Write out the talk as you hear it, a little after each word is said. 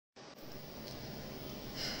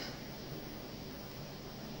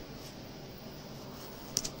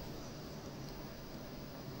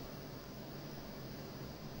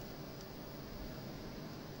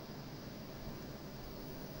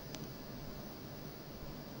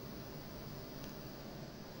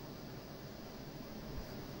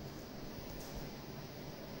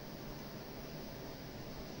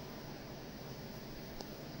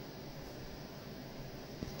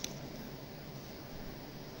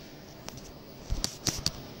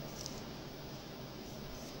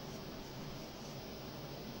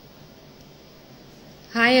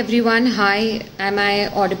Hi everyone, hi, am I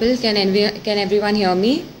audible? Can everyone hear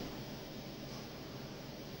me?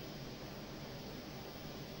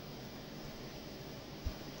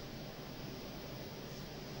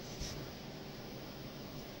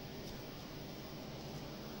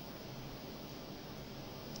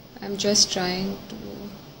 I'm just trying to...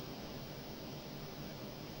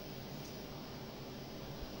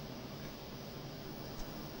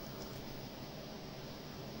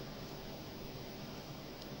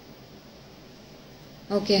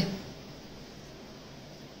 Okay.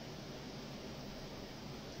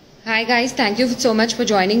 Hi guys, thank you so much for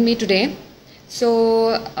joining me today.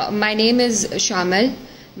 So my name is Shamal.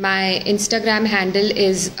 My Instagram handle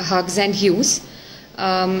is Hugs and Hues.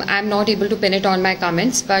 I'm not able to pin it on my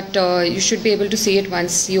comments, but you should be able to see it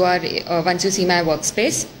once you see my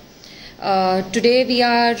workspace. Today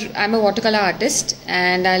I'm a watercolor artist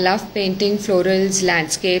and I love painting florals,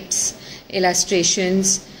 landscapes,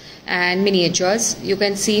 illustrations and miniatures. You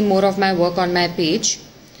can see more of my work on my page.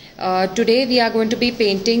 Today we are going to be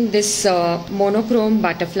painting this monochrome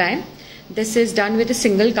butterfly. This is done with a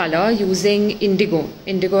single color using indigo.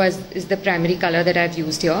 Indigo is the primary color that I've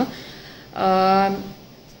used here. I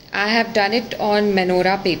have done it on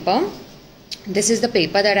MENORAH paper. This is the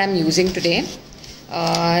paper that I'm using today.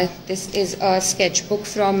 This is a sketchbook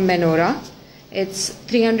from MENORAH. It's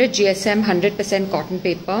 300 GSM 100% cotton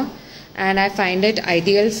paper, and I find it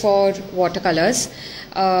ideal for watercolors.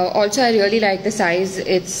 Also, I really like the size.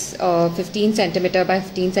 It's 15 centimeter by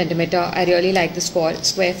 15 centimeter. I really like the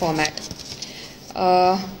square format.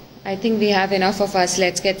 I think we have enough of us.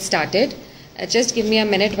 Let's get started. Just give me a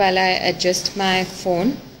minute while I adjust my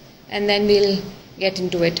phone and then we'll get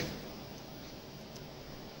into it.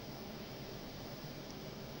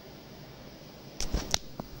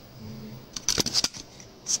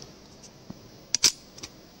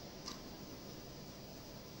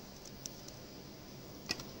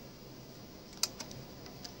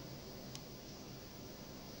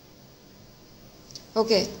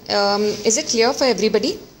 Okay, is it clear for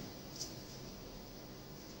everybody?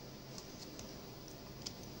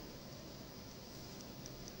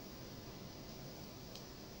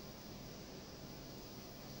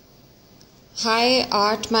 Hi,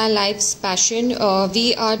 art, my life's passion.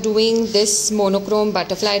 We are doing this monochrome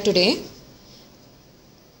butterfly today.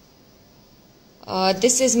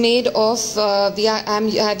 This is made of, I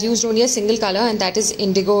have used only a single color, and that is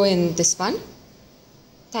indigo in this one.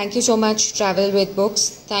 Thank you so much, Travel with Books.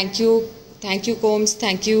 Thank you Combs.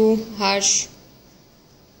 Thank you, Harsh.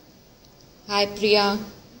 Hi, Priya.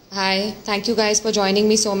 Hi. Thank you guys for joining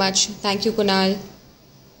me so much. Thank you, Kunal.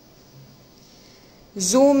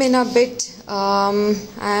 Zoom in a bit.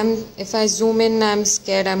 If I zoom in, I'm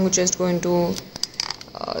scared I'm just going to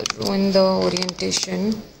ruin the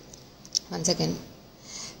orientation. One second.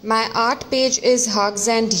 My art page is Hugs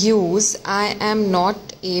and Hues. I am not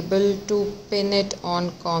able to pin it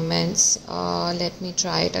on comments. Let me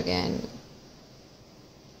try it again.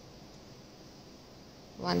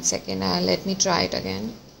 One second. Let me try it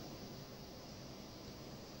again.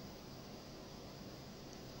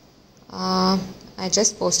 I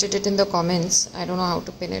just posted it in the comments. I don't know how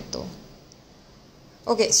to pin it though.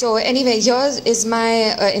 Okay, so anyway, here is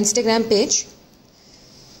my Instagram page.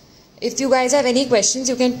 If you guys have any questions,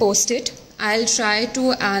 you can post it. I'll try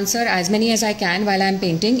to answer as many as I can while I'm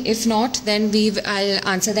painting. If not, then I'll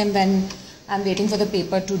answer them when I'm waiting for the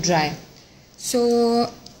paper to dry.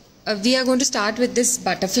 So we are going to start with this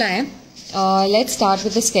butterfly. Let's start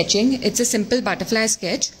with the sketching. It's a simple butterfly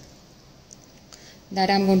sketch that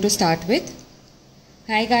I'm going to start with.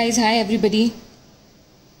 Hi guys, hi everybody.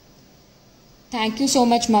 Thank you so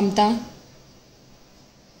much, Mamta.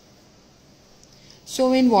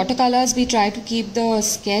 So in watercolors, we try to keep the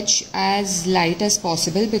sketch as light as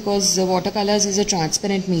possible because the watercolors is a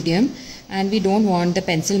transparent medium and we don't want the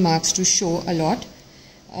pencil marks to show a lot.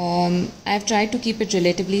 I've tried to keep it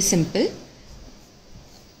relatively simple.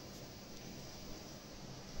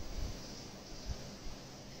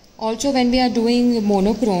 Also, when we are doing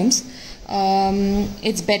monochromes,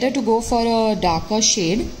 it's better to go for a darker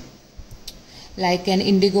shade like an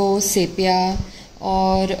indigo, sepia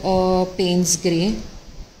or a Payne's grey.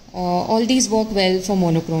 All these work well for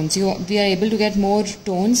monochromes. We are able to get more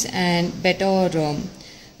tones and better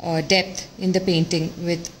depth in the painting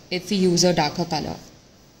if we use a darker color.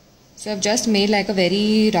 So I've just made like a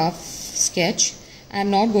very rough sketch.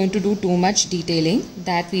 I'm not going to do too much detailing.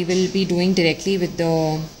 That we will be doing directly with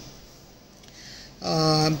the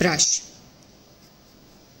brush.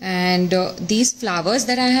 And these flowers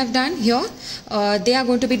that I have done here, they are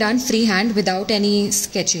going to be done freehand without any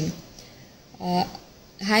sketching.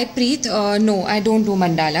 Hi Preet, no, I don't do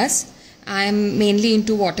mandalas. I'm mainly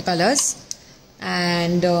into watercolors,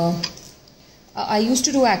 and I used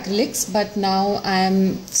to do acrylics, but now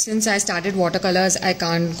since I started watercolors, I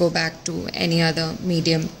can't go back to any other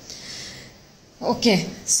medium. Okay,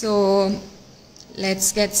 so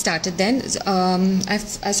let's get started then.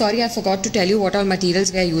 Sorry, I forgot to tell you what all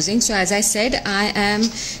materials we are using. So as I said, I am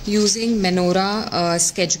using MENORAH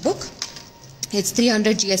Sketchbook. It's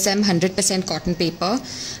 300 GSM 100% cotton paper.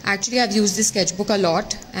 Actually, I've used this sketchbook a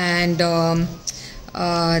lot, and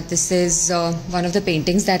this is one of the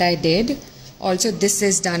paintings that I did. Also, this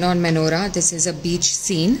is done on MENORAH. This is a beach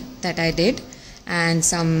scene that I did, and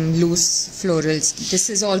some loose florals. This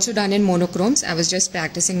is also done in monochromes. I was just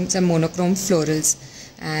practicing some monochrome florals,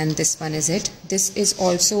 and this one is it. This is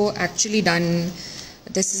also actually done.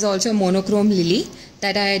 This is also a monochrome lily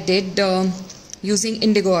that I did using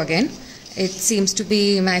indigo again. It seems to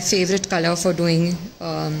be my favorite color for doing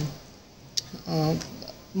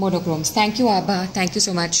monochromes. Thank you, Abha. Thank you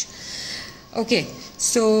so much. Okay,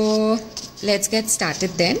 so let's get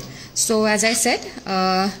started then. So as I said,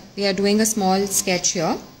 we are doing a small sketch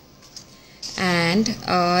here, and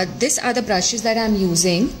these are the brushes that I'm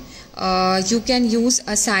using. You can use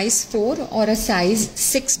a size 4 or a size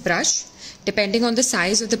 6 brush depending on the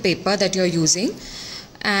size of the paper that you're using,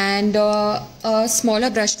 and a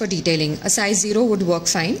smaller brush for detailing. A size 0 would work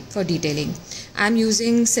fine for detailing. I'm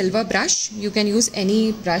using silver brush. You can use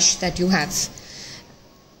any brush that you have.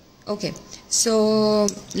 Okay, so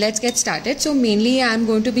let's get started. So mainly I'm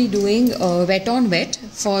going to be doing wet on wet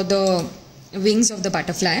for the wings of the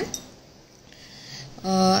butterfly.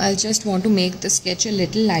 I just want to make the sketch a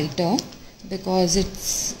little lighter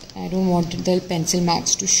because I don't want the pencil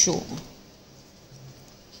marks to show.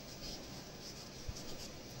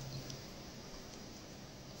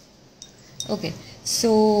 Okay,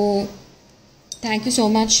 so thank you so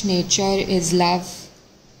much. Nature is love.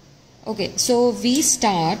 Okay, so we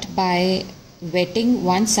start by wetting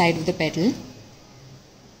one side of the petal.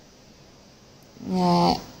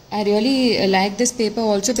 I really like this paper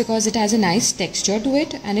also because it has a nice texture to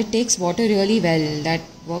it, and it takes water really well. That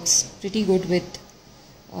works pretty good with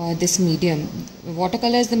this medium.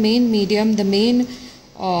 Watercolor is the main medium. The main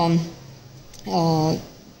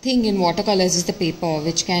thing in watercolors is the paper,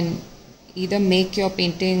 which can either make your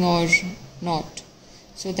painting or not.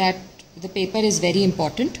 So that the paper is very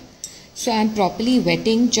important. So I am properly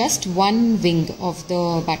wetting just one wing of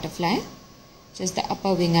the butterfly, just the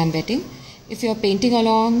upper wing I am wetting. If you are painting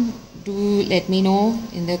along, do let me know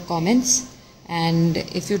in the comments, and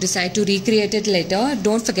if you decide to recreate it later,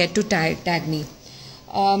 don't forget to tag me.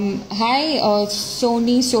 Hi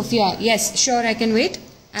Sony Sophia. Yes, sure, I can wait.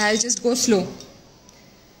 I'll just go slow.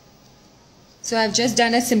 So I've just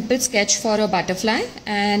done a simple sketch for a butterfly,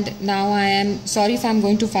 and now I am, sorry if I'm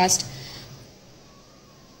going too fast,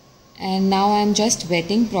 and now I'm just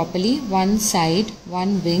wetting properly one side,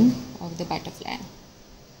 one wing of the butterfly.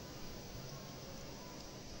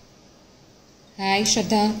 Hi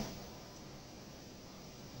Shraddha.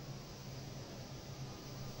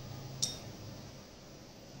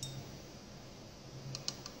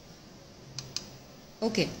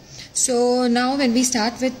 Okay, so now when we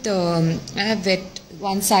start with, I have wet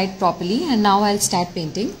one side properly, and now I'll start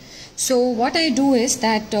painting. So what I do is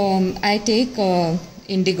that I take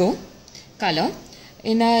indigo color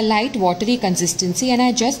in a light watery consistency, and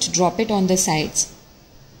I just drop it on the sides.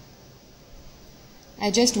 I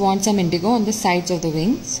just want some indigo on the sides of the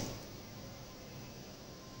wings.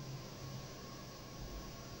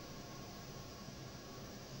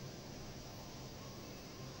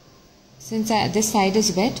 Since this side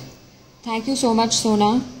is wet. Thank you so much,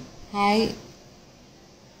 Sona. Hi.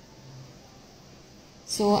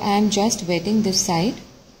 So I am just wetting this side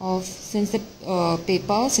of, since the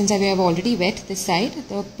paper, since we have already wet this side,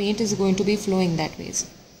 the paint is going to be flowing that way.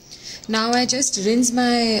 Now I just rinse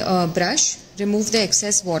my brush, remove the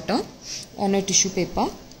excess water on a tissue paper,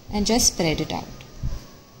 and just spread it out.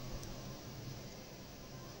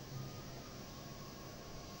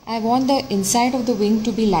 I want the inside of the wing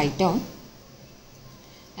to be lighter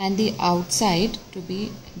and the outside to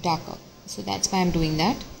be darker. So that's why I'm doing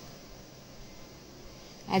that.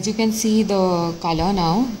 As you can see the color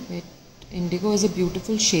now, indigo is a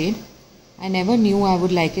beautiful shade. I never knew I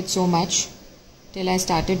would like it so much till I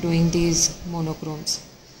started doing these monochromes.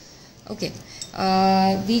 Okay,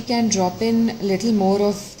 we can drop in a little more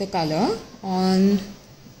of the color on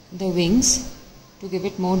the wings to give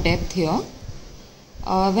it more depth here.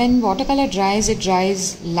 When watercolor dries, it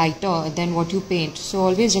dries lighter than what you paint. So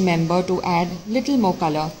always remember to add little more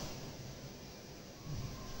color,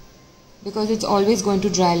 because it's always going to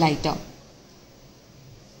dry lighter.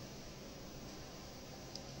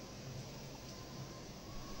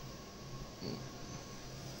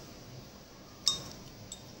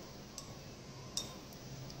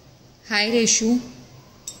 Hi Reshu.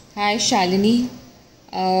 Hi Shalini.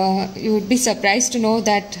 You would be surprised to know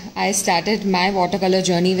that I started my watercolor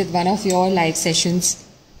journey with one of your live sessions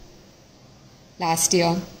last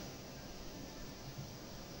year.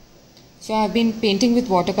 So I've been painting with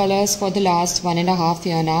watercolors for the last 1.5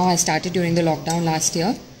 years now. I started during the lockdown last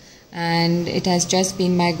year and it has just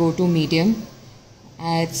been my go-to medium.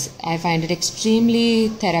 I find it extremely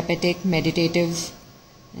therapeutic, meditative,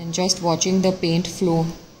 and just watching the paint flow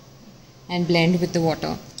and blend with the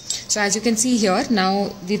water. So as you can see here,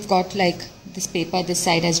 now we've got like this paper, this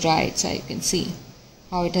side has dried, so you can see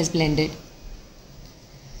how it has blended.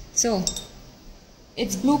 So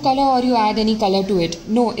it's blue color or you add any color to it?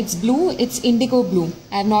 No, it's blue, it's indigo blue.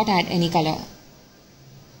 I have not added any color.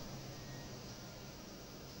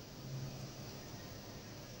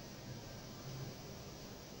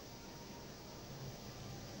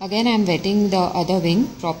 Again, I am wetting the other wing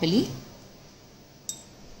properly.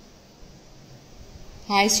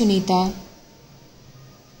 Hi Sunita.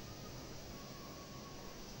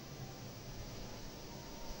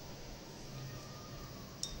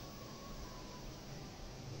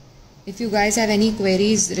 If you guys have any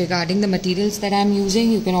queries regarding the materials that I am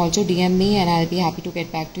using, you can also DM me and I'll be happy to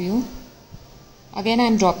get back to you. Again, I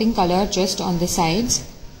am dropping color just on the sides.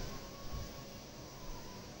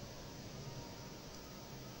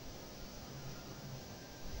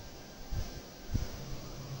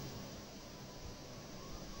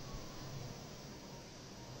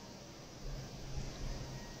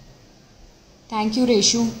 Thank you,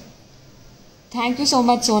 Reshu. Thank you so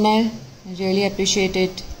much, Sonal. I really appreciate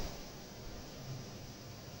it.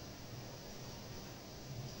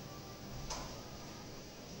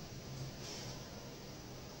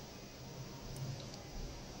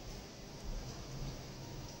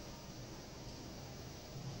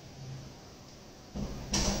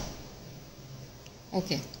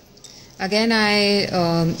 Okay. Again,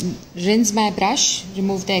 I rinse my brush,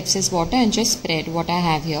 remove the excess water and just spread what I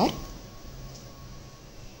have here.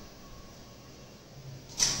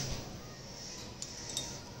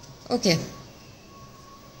 Okay,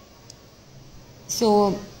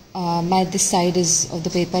 so this side of the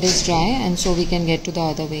paper is dry and so we can get to the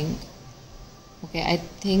other wing. Okay, I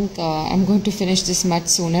think I'm going to finish this much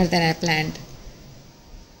sooner than I planned.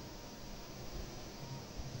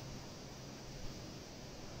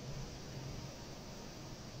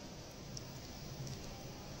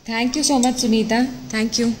 Thank you so much, Sunita.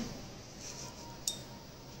 Thank you.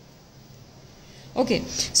 Okay,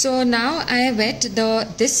 so now I wet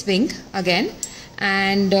this wing again,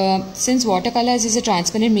 and since watercolors is a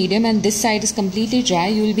transparent medium and this side is completely dry,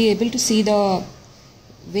 you will be able to see the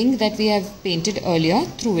wing that we have painted earlier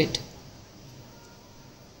through it.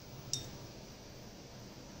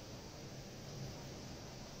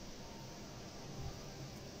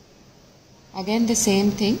 Again the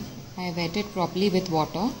same thing, I wet it properly with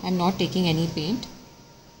water. I am not taking any paint.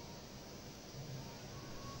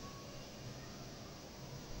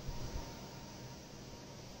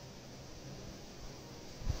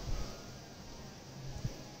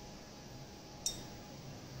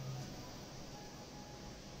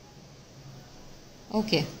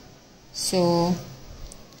 Okay, so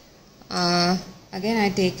again I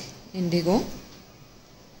take indigo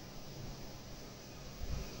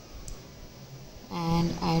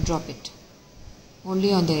and I drop it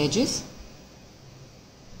only on the edges.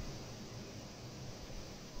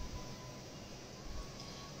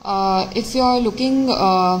 If you are looking,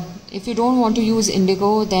 if you don't want to use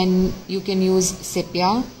indigo, then you can use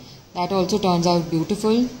sepia. That also turns out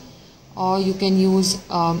beautiful. Or you can use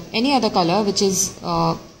any other color which is,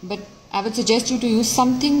 but I would suggest you to use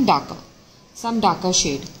something darker, some darker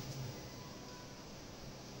shade.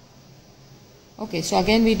 Okay, so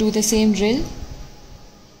again we do the same drill.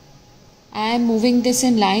 I am moving this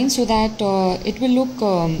in line so that it will look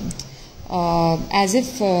as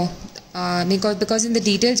if, because in the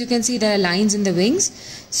details you can see there are lines in the wings.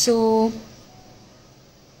 So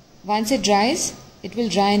once it dries, it will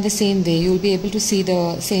dry in the same way. You will be able to see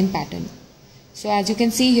the same pattern. So as you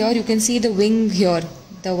can see here, you can see the wing here,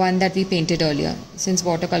 the one that we painted earlier, since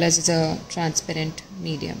watercolors is a transparent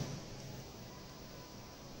medium.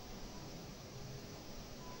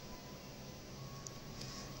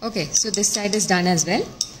 Okay, so this side is done as well.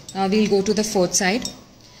 Now we'll go to the fourth side.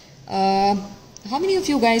 How many of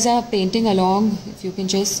you guys are painting along? If you can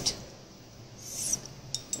just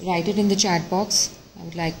write it in the chat box, I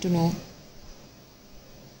would like to know.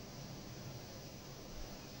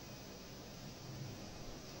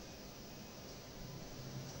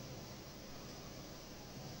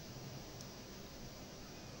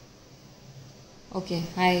 Okay,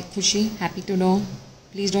 hi Khushi, happy to know.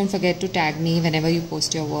 Please don't forget to tag me whenever you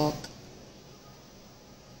post your work.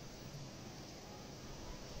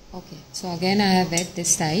 Okay, so again I have wet this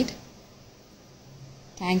side.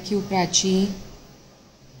 Thank you, Prachi.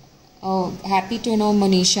 Oh, happy to know,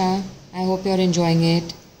 Monisha. I hope you're enjoying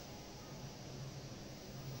it.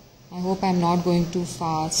 I hope I'm not going too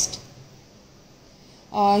fast.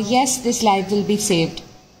 Yes, this live will be saved.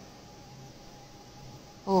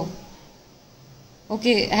 Oh,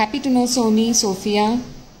 okay. Happy to know, Sony, Sophia.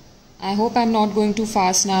 I hope I'm not going too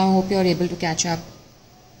fast now. I hope you're able to catch up.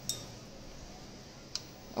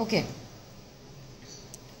 Okay.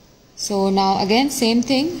 So now again, same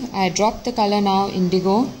thing. I drop the color now,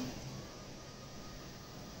 indigo,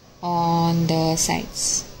 on the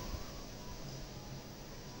sides.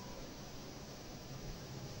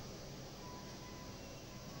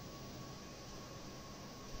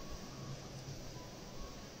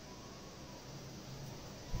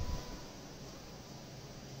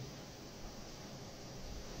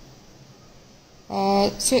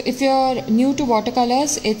 So if you're new to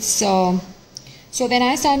watercolors, it's so when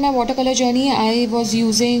I started my watercolor journey, I was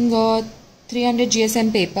using 300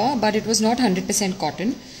 GSM paper, but it was not 100%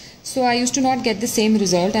 cotton. So I used to not get the same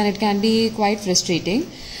result, and it can be quite frustrating.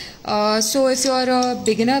 So if you're a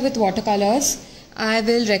beginner with watercolors, I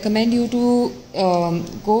will recommend you to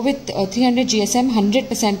go with 300 GSM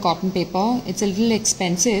 100% cotton paper. It's a little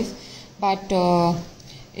expensive, but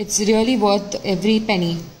it's really worth every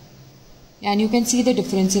penny. And you can see the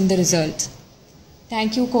difference in the results.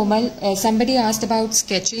 Thank you, Komal. Somebody asked about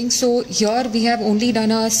sketching. So here we have only done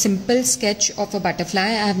a simple sketch of a butterfly.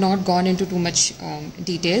 I have not gone into too much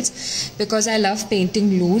details because I love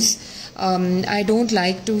painting loose. I don't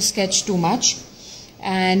like to sketch too much.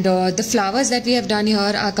 And the flowers that we have done here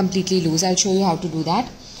are completely loose. I'll show you how to do that.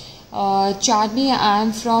 Charni, I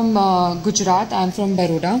am from Gujarat. I am from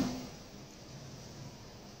Baroda.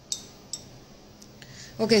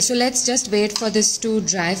 Okay, so let's just wait for this to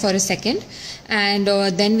dry for a second, and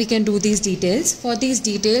then we can do these details. For these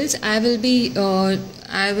details, I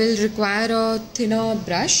will require a thinner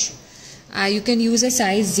brush. You can use a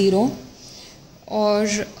size 0 or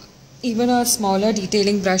even a smaller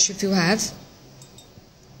detailing brush if you have.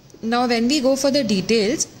 Now when we go for the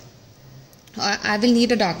details, I will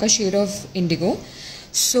need a darker shade of indigo.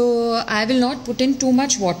 So I will not put in too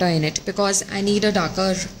much water in it because I need a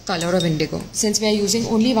darker color of indigo. Since we are using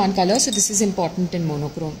only one color, so this is important in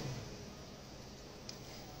monochrome.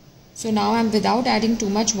 So now I'm without adding too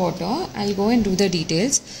much water, I'll go and do the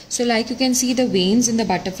details. So like you can see the veins in the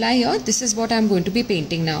butterfly here, this is what I'm going to be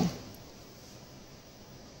painting now.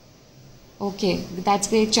 Okay, that's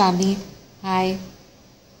great, Charmi. Hi.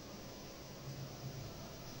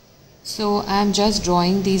 So I'm just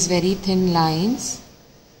drawing these very thin lines.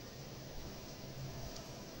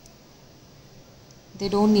 They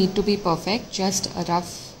don't need to be perfect, just a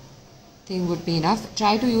rough thing would be enough.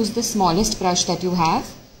 Try to use the smallest brush that you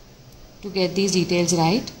have to get these details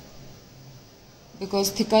right, because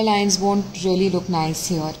thicker lines won't really look nice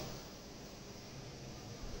here.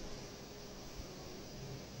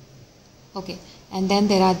 Okay, and then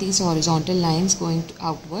there are these horizontal lines going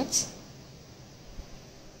outwards.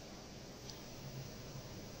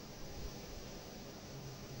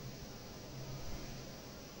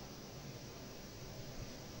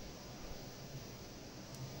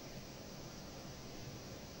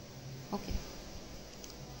 Okay,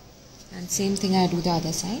 and same thing I do the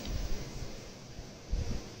other side.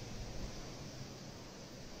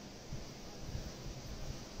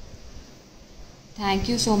 Thank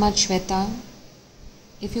you so much, Shweta.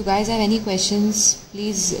 If you guys have any questions,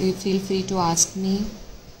 please feel free to ask me.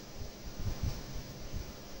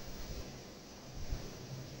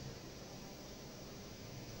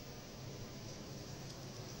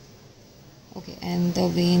 Okay, and the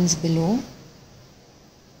veins below,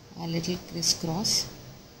 a little crisscross.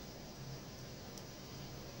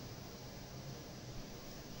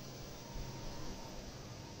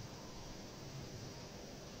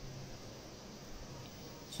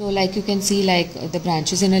 So like you can see, like the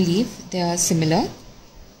branches in a leaf, they are similar.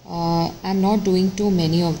 I'm not doing too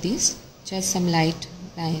many of these, just some light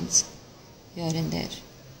lines here and there.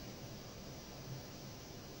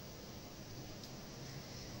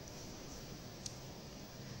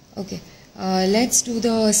 Okay, let's do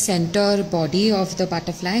the center body of the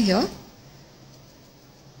butterfly here.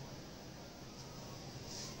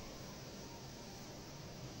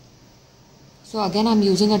 So again I'm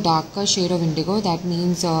using a darker shade of indigo, that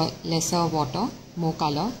means lesser water, more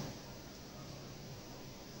color.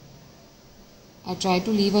 I try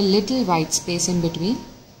to leave a little white space in between.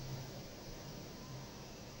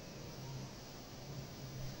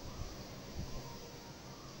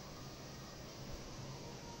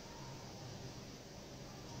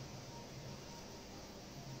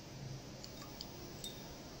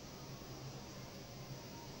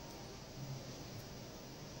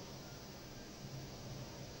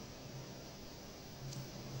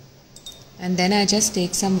 and then I just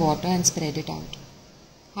take some water and spread it out.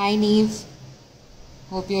 Hi Neve,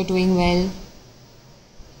 hope you're doing well.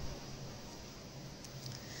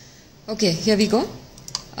 Okay, here we go.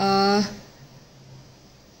 I'm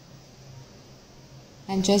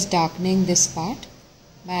just darkening this part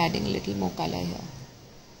by adding a little more color here.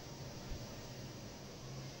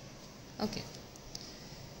 Okay.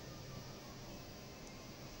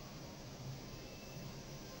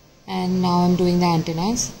 And now I'm doing the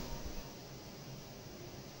antennas.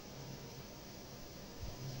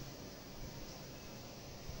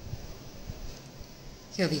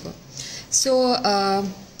 Here we go. So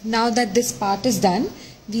now that this part is done,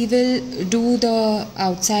 we will do the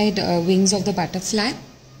outside wings of the butterfly.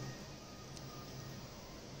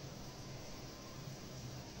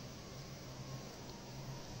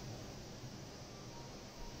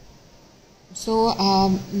 So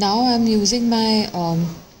now I'm using my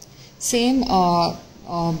same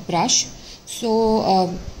brush.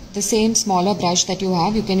 So the same smaller brush that you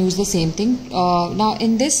have, you can use the same thing. Now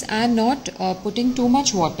in this I am not putting too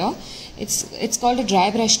much water. It's called a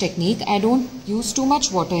dry brush technique. I don't use too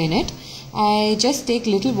much water in it. I just take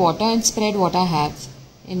little water and spread what I have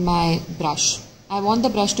in my brush. I want the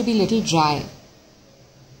brush to be little dry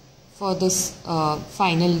for this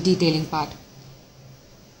final detailing part.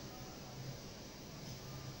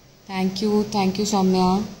 Thank you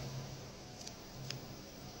Soumya.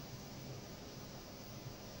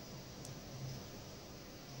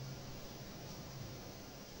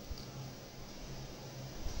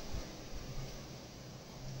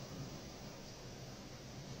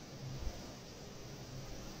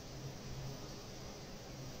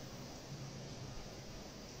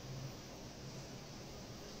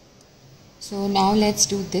 So now let's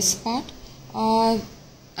do this part. I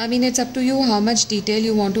mean, it's up to you how much detail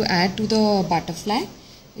you want to add to the butterfly.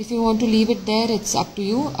 If you want to leave it there, it's up to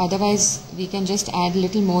you. Otherwise, we can just add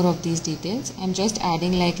little more of these details. I'm just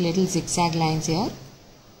adding like little zigzag lines here.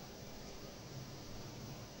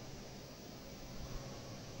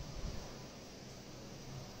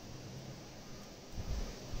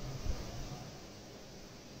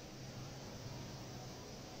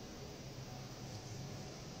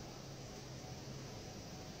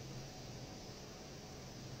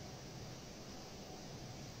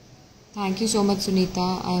 Thank you so much,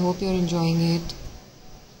 Sunita. I hope you're enjoying it.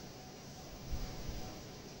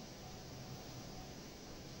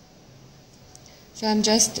 So I'm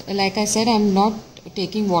just, like I said, I'm not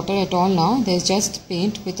taking water at all now. There's just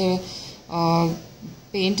paint with a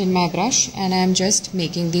paint in my brush, and I'm just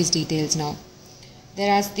making these details now.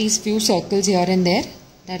 There are these few circles here and there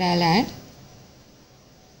that I'll add.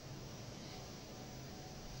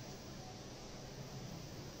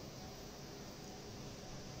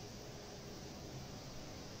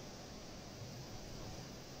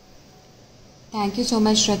 Thank you so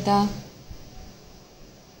much, Shraddha.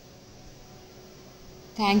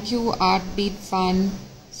 Thank you, Artbeat Fun.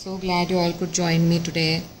 So glad you all could join me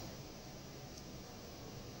today.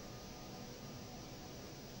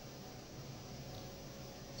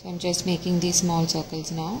 So I'm just making these small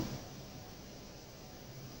circles now.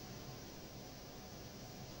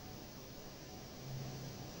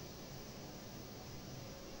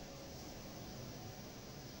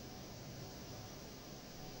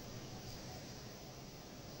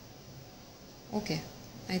 Okay,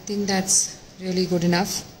 I think that's really good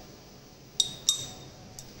enough.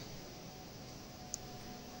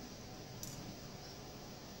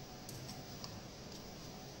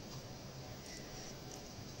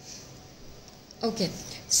 Okay,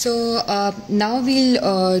 so now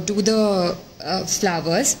we'll do the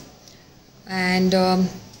flowers, and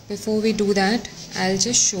before we do that, I'll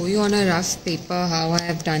just show you on a rough paper how I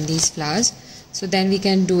have done these flowers, so then we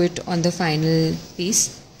can do it on the final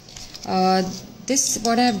piece. This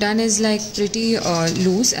what I have done is like pretty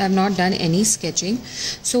loose. I have not done any sketching.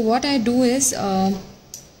 So what I do is I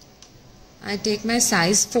take my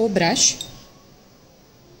size 4 brush.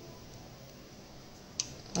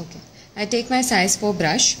 Okay, I take my size 4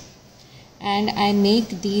 brush and I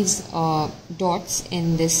make these dots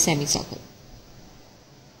in this semicircle.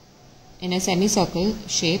 In a semicircle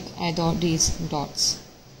shape, I dot these dots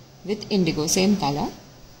with indigo, same color.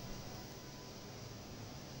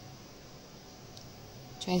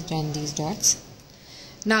 Just done these dots.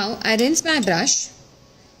 Now I rinse my brush,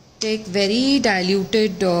 take very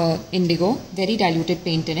diluted indigo, very diluted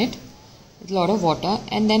paint in it with a lot of water,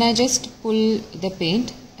 and then I just pull the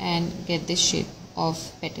paint and get this shape of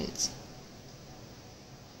petals.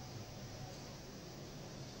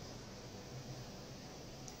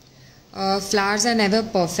 Flowers are never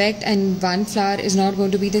perfect, and one flower is not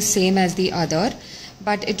going to be the same as the other.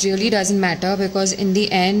 but it really doesn't matter because in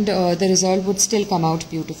the end the result would still come out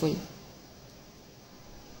beautiful.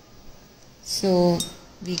 So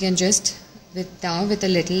we can just, with a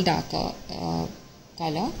little darker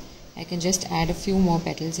color, I can just add a few more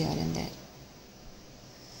petals here and there.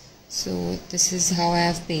 So this is how I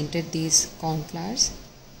have painted these cornflowers.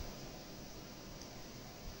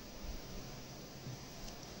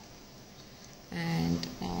 And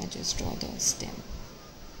now I just draw the stem.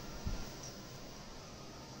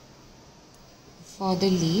 For the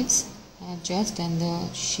leaves, I have just done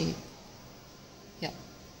the shape. Yeah.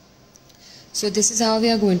 So this is how we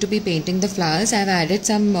are going to be painting the flowers. I have added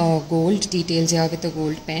some gold details here with a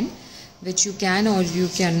gold pen, which you can or you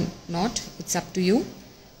can not. It's up to you.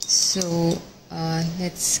 So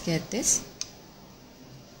let's get this.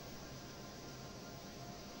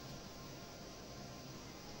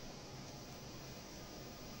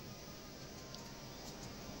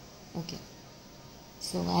 Okay,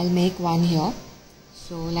 so I'll make one here.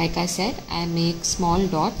 So like I said, I make small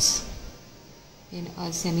dots in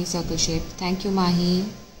a semicircle shape. Thank you, Mahi.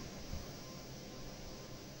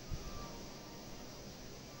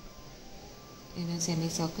 In a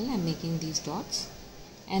semicircle, I'm making these dots,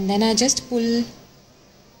 and then I just pull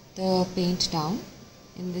the paint down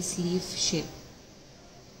in this leaf shape.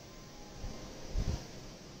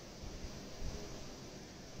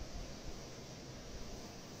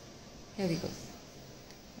 Here we go.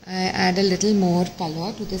 I add a little more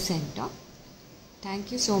color to the center.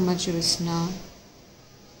 Thank you so much, Rusna.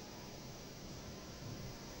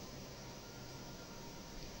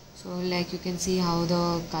 So like you can see how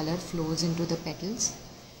the color flows into the petals.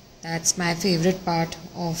 That's my favorite part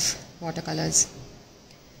of watercolors.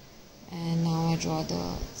 And now I draw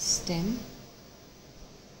the stem.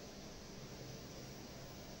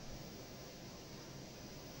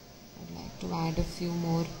 I'd like to add a few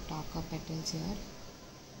more darker petals here.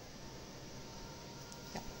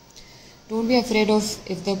 Yeah. Don't be afraid of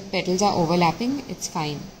if the petals are overlapping, it's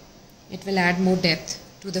fine. It will add more depth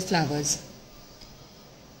to the flowers.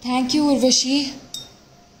 Thank you, Urvashi.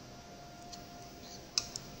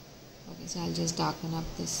 Okay, so I'll just darken up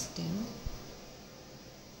this stem.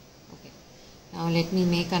 Okay, now let me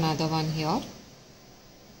make another one here.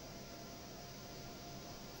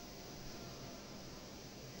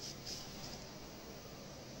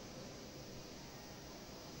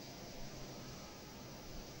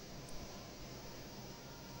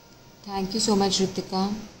 Thank you so much,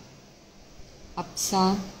 Ritika.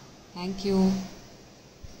 Apsa, thank you.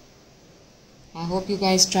 I hope you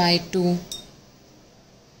guys try it too.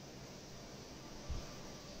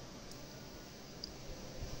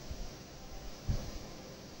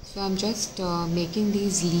 So I'm just making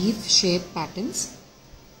these leaf shape patterns,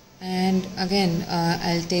 and again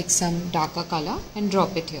I'll take some darker color and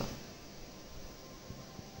drop it here.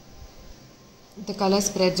 The color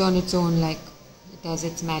spreads on its own like it does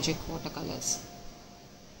its magic watercolors.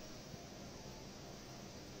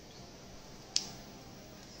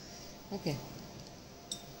 Okay.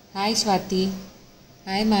 Hi Swati.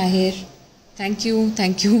 Hi Mahir. Thank you.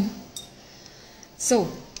 Thank you. So,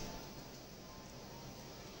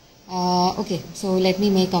 okay. So let me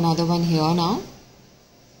make another one here now.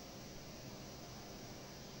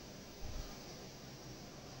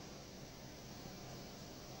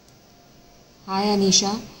 Hi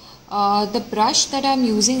Anisha. The brush that I'm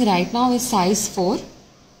using right now is size 4.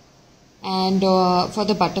 And for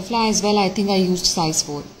the butterfly as well, I think I used size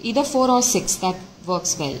 4. Either 4 or 6, that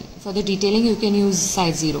works well. For the detailing, you can use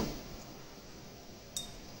size 0.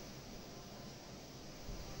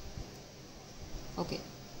 Okay,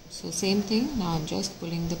 so same thing. Now I'm just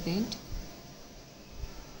pulling the paint.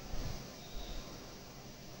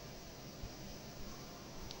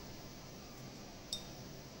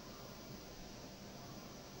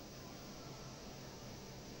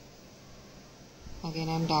 Again,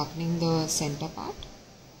 I'm darkening the center part.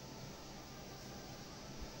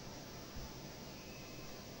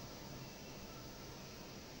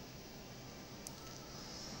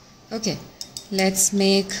 Okay, let's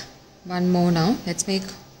make one more now. Let's make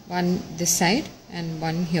one this side and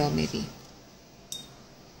one here maybe.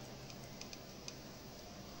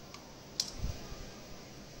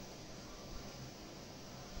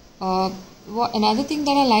 Another thing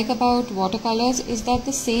that I like about watercolors is that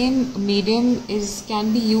the same medium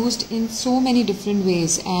can be used in so many different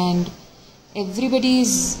ways, and everybody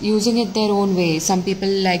is using it their own way. Some people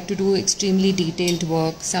like to do extremely detailed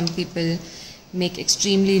work. Some people make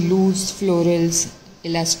extremely loose florals,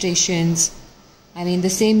 illustrations. I mean, the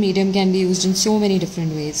same medium can be used in so many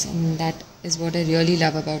different ways, and that is what I really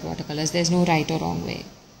love about watercolors. There's no right or wrong way.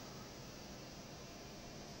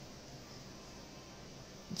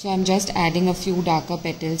 So I'm just adding a few darker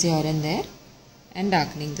petals here and there and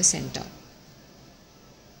darkening the center.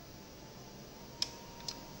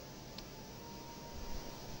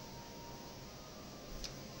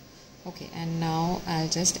 Okay, and now I'll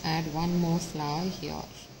just add one more flower here.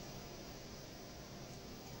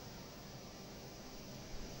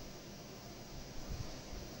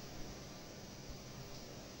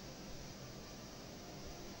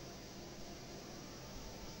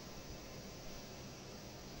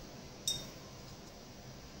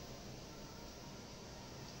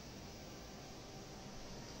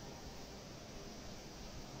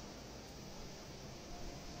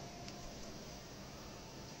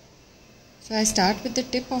 So I start with the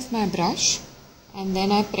tip of my brush and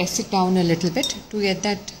then I press it down a little bit to get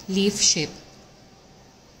that leaf shape.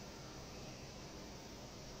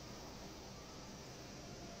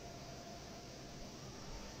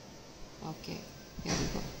 Okay, here we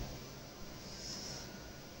go.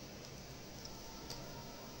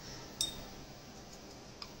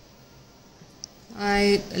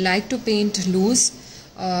 I like to paint loose.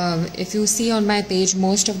 If you see on my page,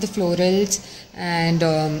 most of the florals and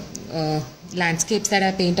landscapes that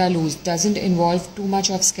I paint are loose. Doesn't involve too much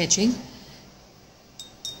of sketching.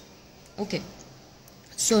 Okay,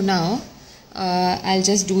 so now I'll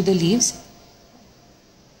just do the leaves.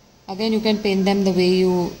 Again, you can paint them the way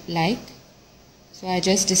you like. So I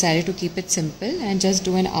just decided to keep it simple and just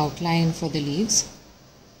do an outline for the leaves.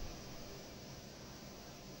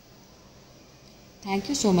 Thank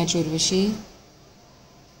you so much, Urvashi.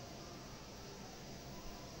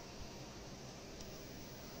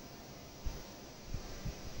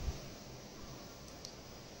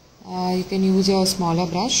 You can use your smaller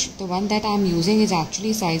brush. The one that I am using is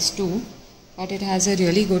actually size 2, but it has a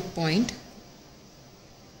really good point.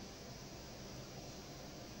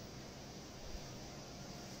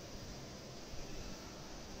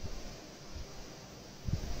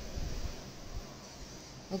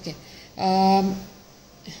 Okay.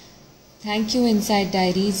 Thank you, Inside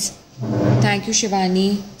Diaries. Thank you,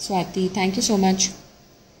 Shivani, Swati. Thank you so much.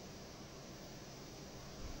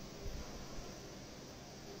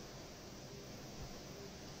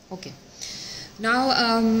 Okay.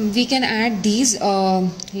 Now we can add these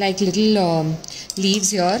like little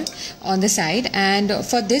leaves here on the side, and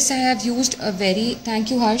for this I have used a very,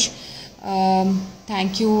 thank you Harsh,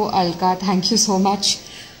 thank you Alka, thank you so much.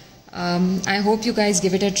 I hope you guys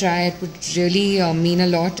give it a try. It would really mean a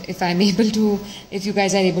lot if if you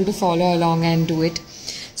guys are able to follow along and do it.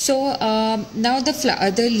 So now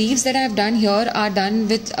the leaves that I have done here are done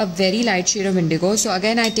with a very light shade of indigo. So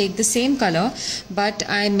again I take the same color, but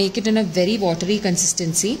I make it in a very watery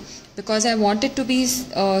consistency because I want it to be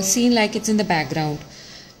seen like it's in the background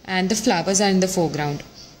and the flowers are in the foreground.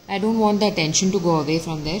 I don't want the attention to go away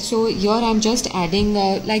from there. So here I'm just adding,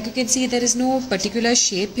 like you can see, there is no particular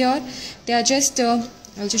shape here. They are just,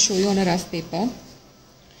 I'll just show you on a rough paper.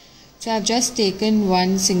 So I've just taken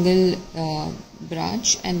one single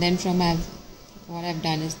branch, and then from what I've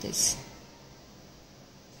done is this.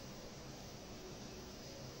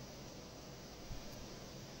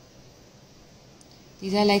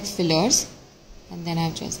 These are like fillers, and then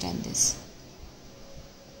I've just done this.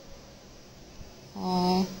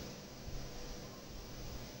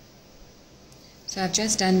 So I've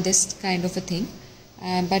just done this kind of a thing,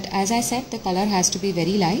 but as I said, the color has to be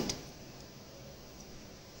very light.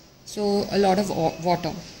 So a lot of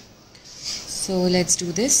water. So let's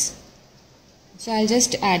do this. So I'll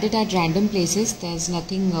just add it at random places. There's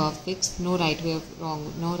nothing fixed, no right way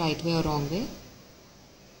or wrong way.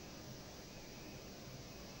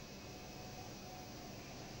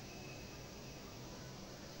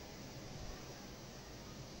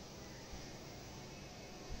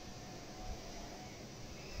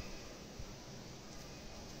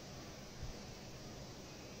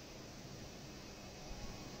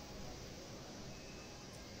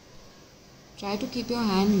 Try to keep your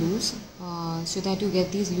hand loose so that you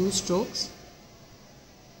get these loose strokes.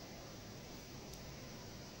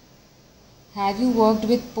 Have you worked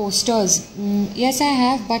with posters? Yes, I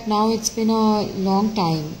have, but now it's been a long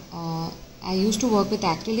time. I used to work with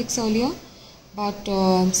acrylics earlier, but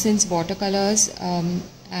since watercolors,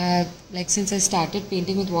 since I started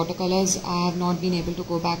painting with watercolors, I have not been able to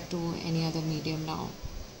go back to any other medium now.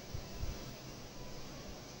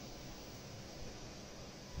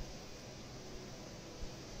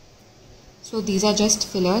 So these are just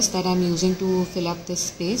fillers that I'm using to fill up this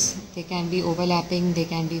space. They can be overlapping, they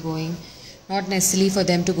can be going, not necessarily for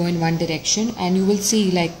them to go in one direction, and you will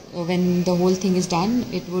see, like when the whole thing is done,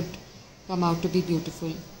 it would come out to be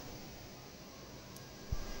beautiful.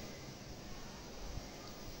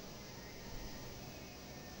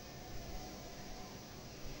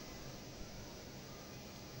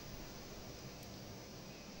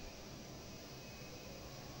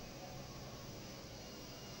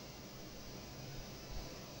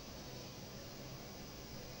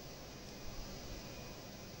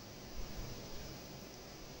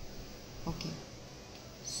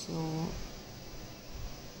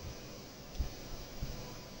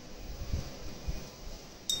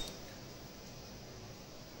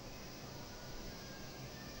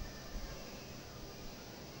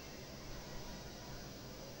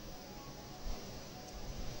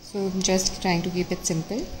 So I'm just trying to keep it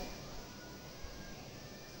simple.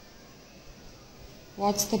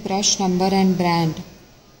 What's the brush number and brand?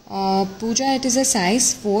 Pooja, it is a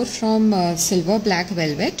size 4 from Silver Black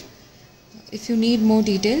Velvet. If you need more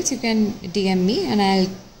details, you can DM me and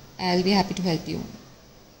I'll be happy to help you.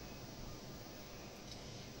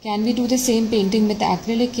 Can we do the same painting with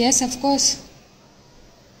acrylic? Yes, of course.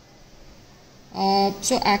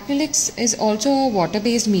 So acrylics is also a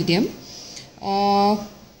water-based medium,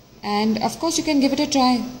 and of course you can give it a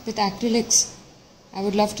try with acrylics. I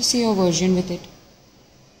would love to see your version with it.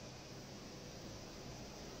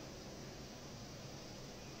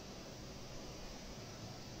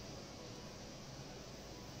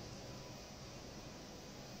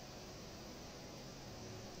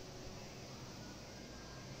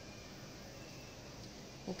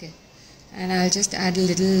 Okay, and I'll just add a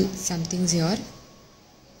little somethings here.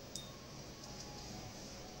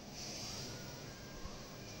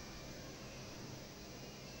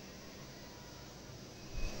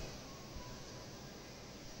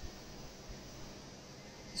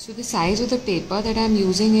 So the size of the paper that I'm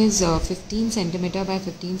using is 15 centimeter by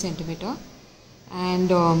 15 centimeter,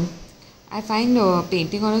 and I find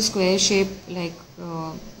painting on a square shape I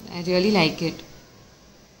really like it.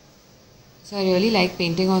 So I really like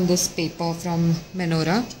painting on this paper from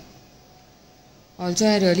MENORAH. Also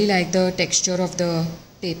I really like the texture of the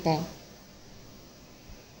paper.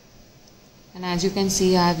 And as you can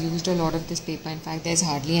see, I have used a lot of this paper. In fact, there's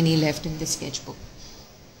hardly any left in this sketchbook.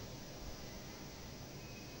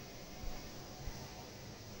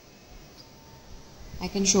 I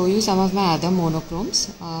can show you some of my other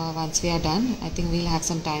monochromes once we are done. I think we'll have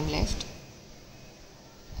some time left.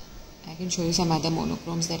 I can show you some other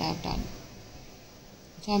monochromes that I've done.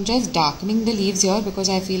 So I'm just darkening the leaves here because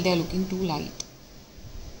I feel they're looking too light.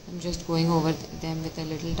 I'm just going over them with a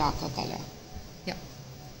little darker color. Yeah.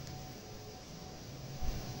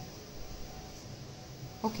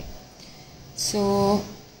 Okay. So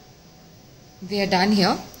we are done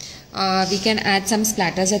here. We can add some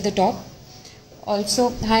splatters at the top.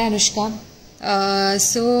 Also, hi Anushka.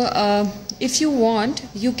 If you want,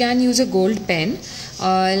 you can use a gold pen.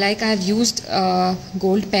 Like I've used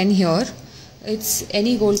gold pen here. It's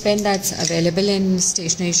any gold pen that's available in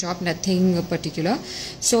stationery shop, nothing particular.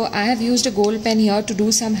 So I have used a gold pen here to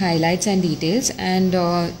do some highlights and details, and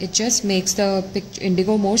it just makes the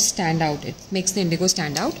indigo more stand out. It makes the indigo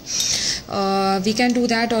stand out. We can do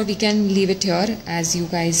that, or we can leave it here as you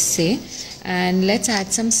guys say. And let's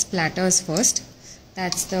add some splatters first.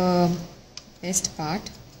 That's the best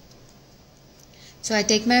part. So I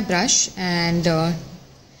take my brush and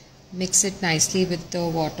mix it nicely with the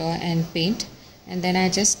water and paint, and then I'll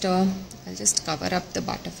just cover up the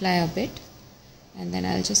butterfly a bit, and then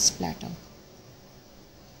I'll just splatter.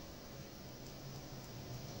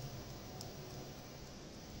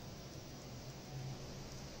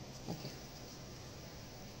 Okay,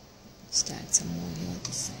 just add some more here on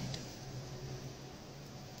this side.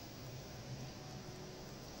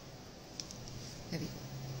 There we go.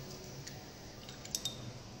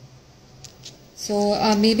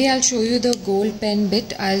 So maybe I'll show you the gold pen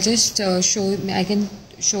bit. I'll just I can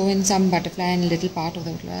show in some butterfly and a little part of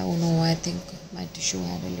the butterfly. Oh no, I think my tissue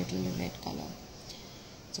had a little red color.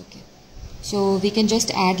 It's okay. So we can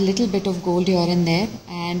just add a little bit of gold here and there,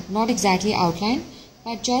 and not exactly outline,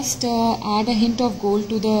 but just add a hint of gold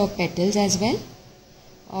to the petals as well.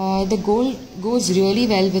 The gold goes really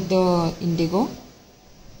well with the indigo,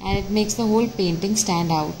 and it makes the whole painting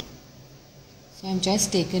stand out. So I'm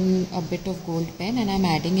just taking a bit of gold pen and I'm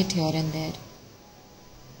adding it here and there.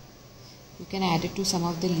 You can add it to some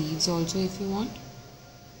of the leaves also if you want.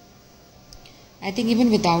 I think even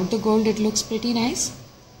without the gold it looks pretty nice.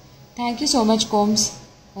 Thank you so much, Combs.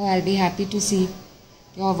 Oh, I'll be happy to see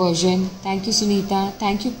your version. Thank you, Sunita.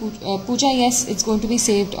 Thank you, Pooja. Yes, it's going to be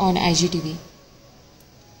saved on IGTV.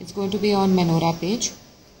 It's going to be on MENORAH page.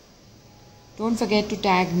 Don't forget to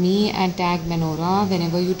tag me and tag MENORAH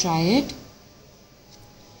whenever you try it.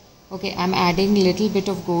 Okay, I'm adding a little bit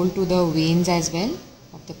of gold to the veins as well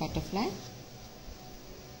of the butterfly.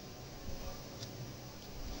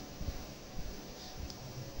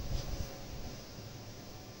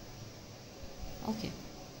 Okay.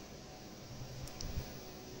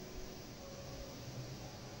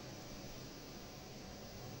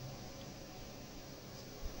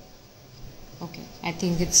 Okay, I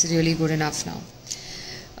think it's really good enough now.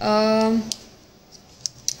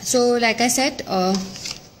 So like I said,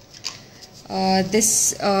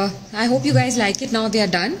 I hope you guys like it. Now we are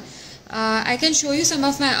done. I can show you some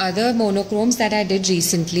of my other monochromes that I did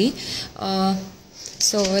recently.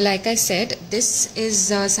 So like I said, this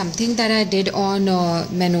is something that I did on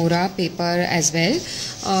MENORAH paper as well.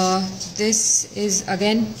 This is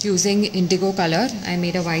again using indigo color. I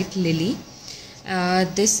made a white lily.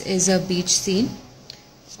 This is a beach scene.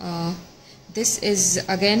 This is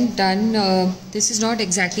again done, this is not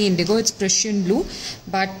exactly indigo, it's Prussian blue,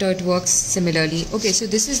 but it works similarly. Okay, so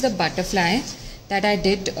this is the butterfly that I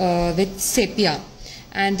did with sepia.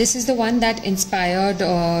 And this is the one that inspired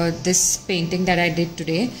this painting that I did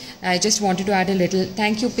today. I just wanted to add a little,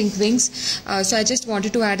 thank you Pink Wings. So I just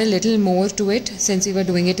wanted to add a little more to it since we were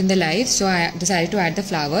doing it in the live. So I decided to add the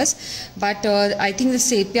flowers. But I think the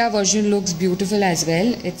sepia version looks beautiful as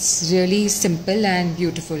well. It's really simple and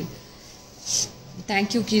beautiful.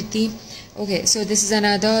 Thank you Kirti. Okay, so this is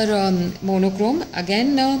another monochrome.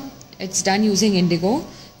 Again, it's done using indigo.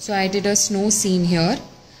 So I did a snow scene here.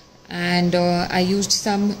 And I used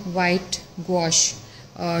some white gouache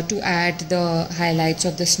to add the highlights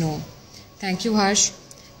of the snow. Thank you Harsh.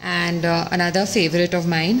 And another favorite of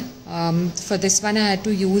mine, for this one I had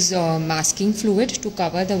to use masking fluid to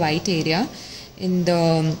cover the white area in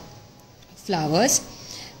the flowers,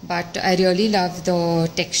 but I really love the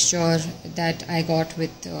texture that I got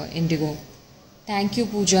with indigo. Thank you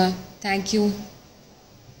Pooja, thank you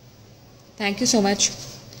so much.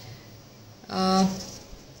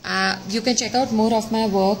 You can check out more of my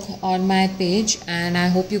work on my page, and I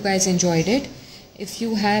hope you guys enjoyed it. If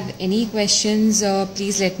you have any questions,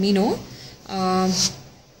 please let me know.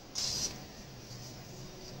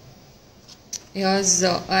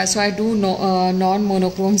 So I do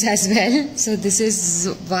non-monochromes as well. So this is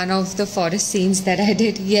one of the forest scenes that I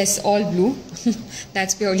did. Yes, all blue.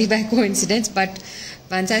 That's purely by coincidence, but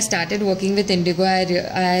once I started working with indigo,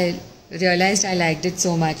 I realized I liked it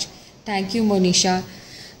so much. Thank you Monisha.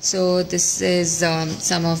 So this is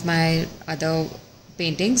some of my other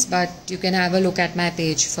paintings, but you can have a look at my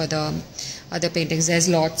page for the other paintings. There's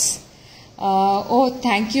lots. Oh,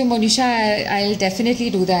 thank you Monisha. I'll definitely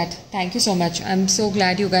do that. Thank you so much. I'm so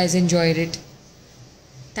glad you guys enjoyed it.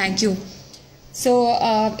 Thank you. So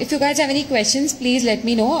if you guys have any questions, please let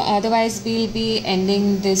me know. Otherwise, we'll be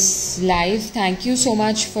ending this live. Thank you so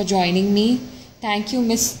much for joining me. Thank you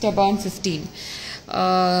Miss Stubborn 15.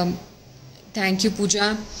 Thank you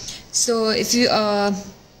Pooja. So if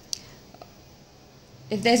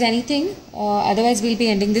there's anything, otherwise we'll be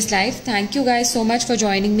ending this live. Thank you guys so much for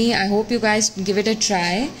joining me. I hope you guys give it a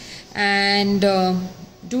try, and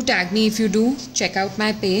do tag me if you do. Check out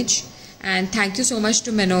my page, and thank you so much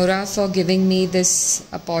to MENORAH for giving me this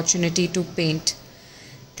opportunity to paint.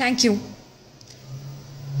 Thank you.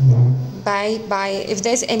 Bye bye. If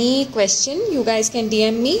there's any question, you guys can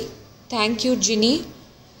DM me. Thank you Ginny.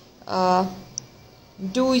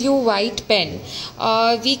 Do you white pen?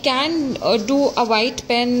 We can do a white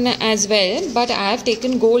pen as well, but I have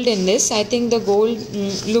taken gold in this. I think the gold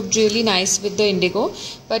looked really nice with the indigo,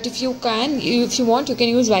 but if you want, you can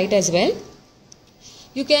use white as well.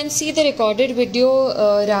 You can see the recorded video,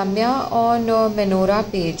 Ramya, on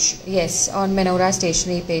MENORAH page. Yes, on MENORAH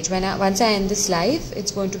stationery page. Once I end this live,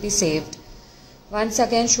 it's going to be saved. Once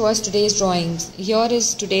again, show us today's drawings. Here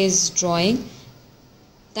is today's drawing.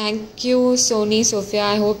 Thank you Sony Sophia.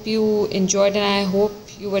 I hope you enjoyed, and I hope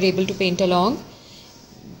you were able to paint along.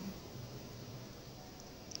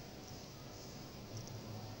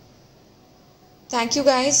 Thank you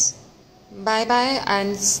guys. Bye bye,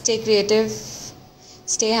 and stay creative,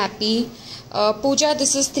 stay happy. Pooja,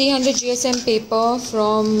 this is 300 GSM paper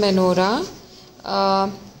from MENORAH.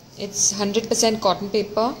 It's 100% cotton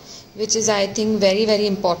paper, which is I think very very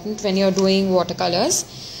important when you're doing watercolors.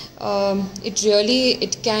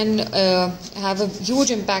 It can have a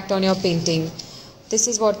huge impact on your painting. This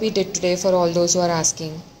is what we did today for all those who are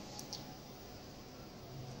asking.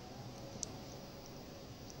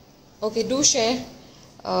 Okay, do share,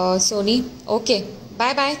 Sony. Okay,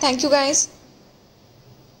 bye bye. Thank you guys.